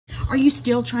Are you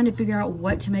still trying to figure out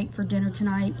what to make for dinner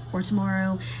tonight or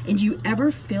tomorrow? And do you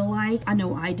ever feel like, I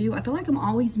know I do, I feel like I'm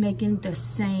always making the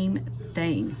same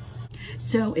thing.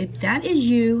 So if that is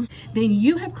you, then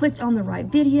you have clicked on the right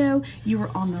video. You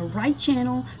are on the right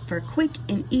channel for quick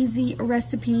and easy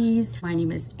recipes. My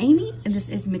name is Amy and this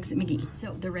is Mix It McGee.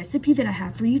 So the recipe that I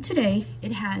have for you today,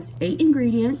 it has 8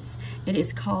 ingredients. It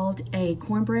is called a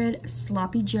cornbread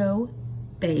sloppy Joe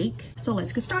bake. So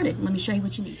let's get started. Let me show you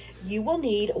what you need. You will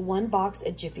need 1 box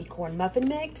of Jiffy corn muffin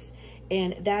mix,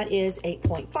 and that is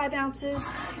 8.5 ounces.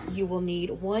 You will need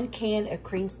 1 can of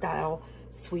cream style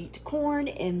sweet corn,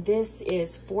 and this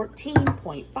is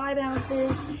 14.5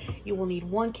 ounces. You will need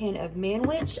 1 can of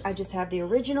manwich. I just have the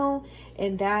original,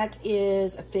 and that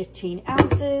is 15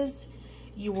 ounces.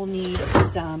 You will need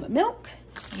some milk.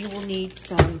 You will need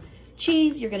some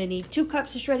cheese. You're gonna need 2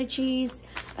 cups of shredded cheese.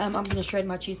 I'm gonna shred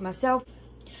my cheese myself,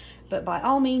 but by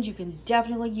all means, you can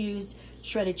definitely use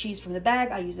shredded cheese from the bag.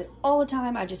 I use it all the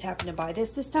time. I just happen to buy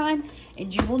this time.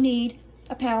 And you will need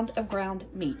a pound of ground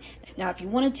meat. Now, if you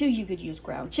wanted to, you could use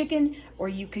ground chicken or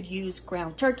you could use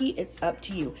ground turkey. It's up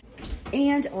to you.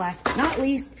 And last but not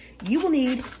least, you will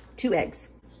need 2 eggs.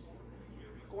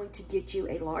 I'm going to get you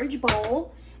a large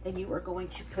bowl and you are going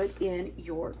to put in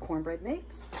your cornbread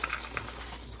mix.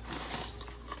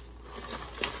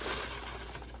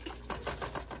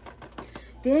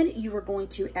 Then you are going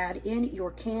to add in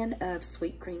your can of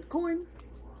sweet creamed corn.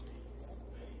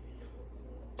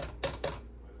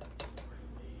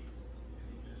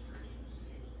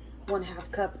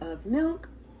 ½ cup of milk,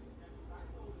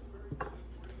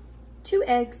 2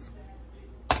 eggs,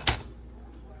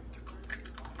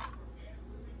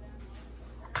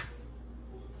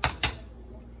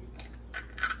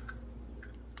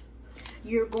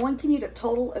 you're going to need a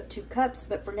total of 2 cups,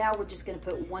 but for now we're just going to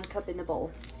put 1 cup in the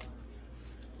bowl.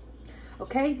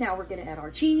 Okay, now we're going to add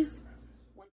our cheese.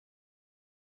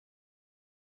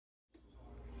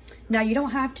 Now you don't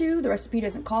have to, the recipe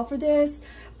doesn't call for this,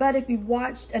 but if you've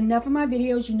watched enough of my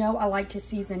videos, you know I like to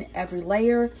season every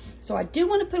layer. So I do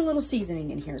want to put a little seasoning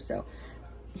in here. So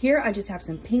here I just have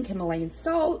some pink Himalayan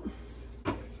salt,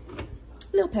 a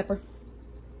little pepper,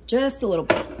 just a little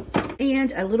bit,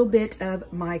 and a little bit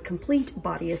of my complete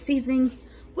body of seasoning,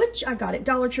 which I got at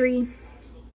Dollar Tree.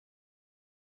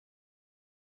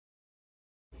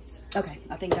 Okay,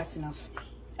 I think that's enough.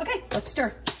 Okay, let's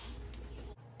stir.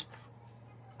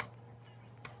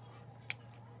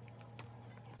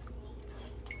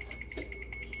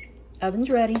 Oven's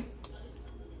ready.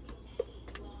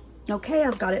 Okay,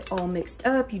 I've got it all mixed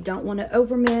up. You don't want to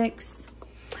over mix.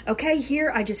 Okay, here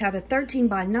I just have a 13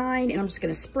 by 9 and I'm just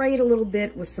going to spray it a little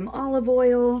bit with some olive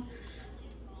oil.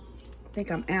 I think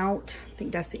I'm out. I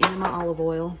think that's the end of my olive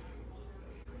oil.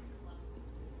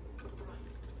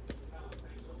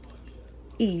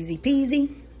 Easy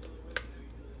peasy.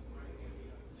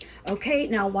 Okay,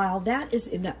 now while that is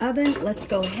in the oven, let's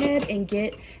go ahead and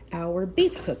get our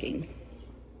beef cooking.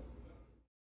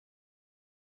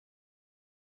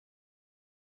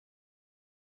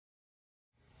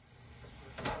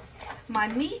 My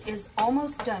meat is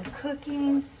almost done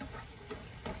cooking.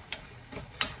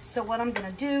 So what I'm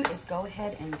gonna do is go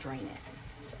ahead and drain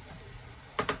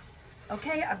it.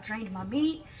 Okay, I've drained my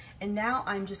meat, and now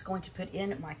I'm just going to put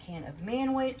in my can of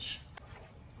manwich.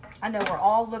 I know we're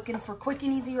all looking for quick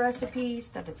and easy recipes,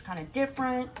 stuff that's kind of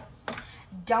different.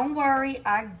 Don't worry,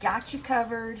 I got you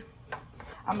covered.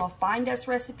 I'm gonna find us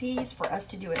recipes for us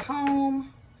to do at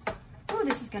home. Ooh,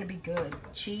 this is gonna be good.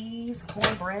 Cheese,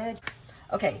 cornbread.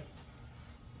 Okay,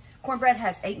 cornbread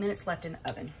has 8 minutes left in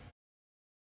the oven.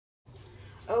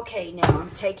 Okay, now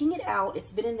I'm taking it out.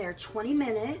 It's been in there 20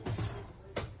 minutes.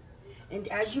 And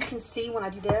as you can see when I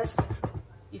do this,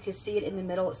 you can see it in the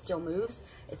middle, it still moves.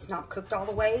 It's not cooked all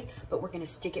the way, but we're gonna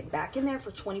stick it back in there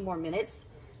for 20 more minutes.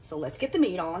 So let's get the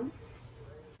meat on.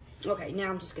 Okay, now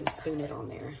I'm just gonna spoon it on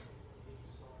there.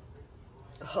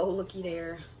 Oh, looky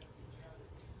there.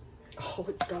 Oh,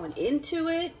 it's going into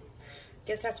it.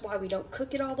 Guess that's why we don't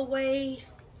cook it all the way.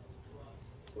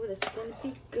 Ooh, this is gonna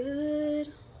be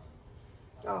good.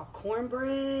 Oh,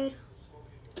 cornbread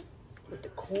with the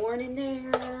corn in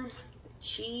there.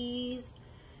 Cheese,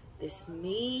 this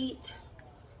meat.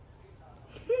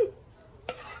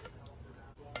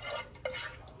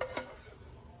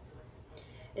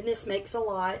 And this makes a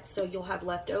lot, so you'll have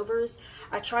leftovers.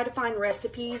 I try to find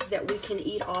recipes that we can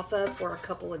eat off of for a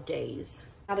couple of days.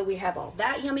 Now that we have all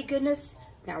that yummy goodness,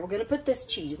 now we're gonna put this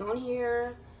cheese on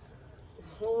here.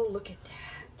 Oh, look at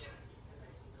that.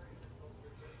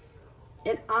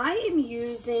 And I am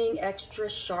using extra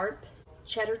sharp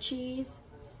cheddar cheese.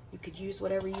 You could use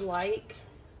whatever you like.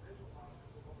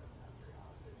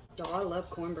 Oh, I love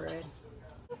cornbread.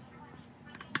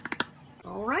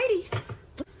 Alrighty,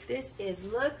 this is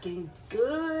looking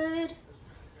good.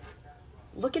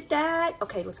 Look at that.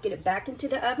 Okay, let's get it back into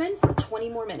the oven for 20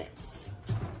 more minutes.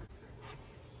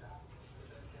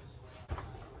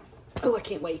 Oh, I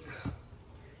can't wait.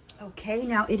 Okay,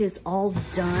 now it is all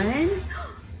done.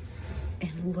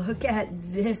 And look at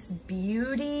this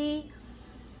beauty.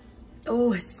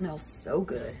 Oh, it smells so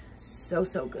good. So,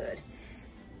 so good.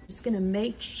 Just gonna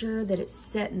make sure that it's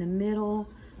set in the middle.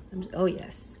 Oh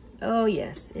yes, oh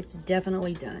yes, it's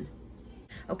definitely done.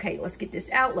 Okay, let's get this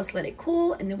out, let's let it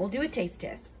cool, and then we'll do a taste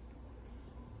test.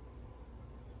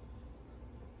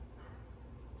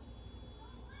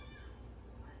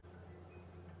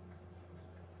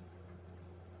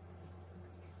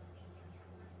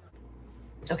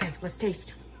 Okay, let's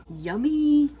taste.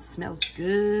 Yummy, smells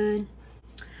good.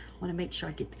 Want to make sure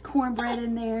I get the cornbread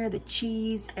in there, the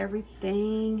cheese,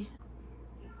 everything.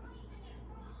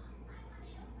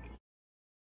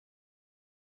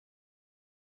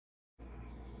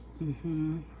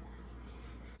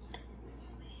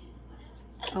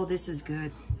 Oh, this is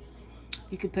good.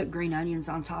 You could put green onions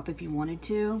on top if you wanted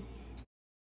to.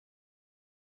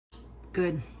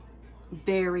 Good,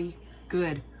 very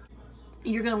good.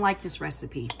 You're gonna like this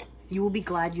recipe. You will be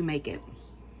glad you make it.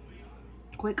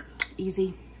 Quick,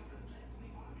 easy,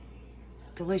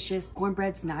 delicious.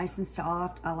 Cornbread's nice and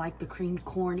soft. I like the creamed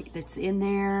corn that's in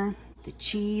there, the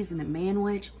cheese and the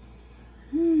manwich.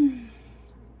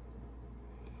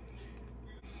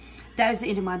 That is the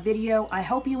end of my video. I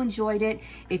hope you enjoyed it.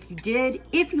 If you did,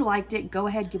 if you liked it, go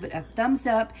ahead, give it a thumbs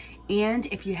up. And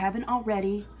if you haven't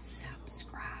already,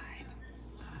 subscribe.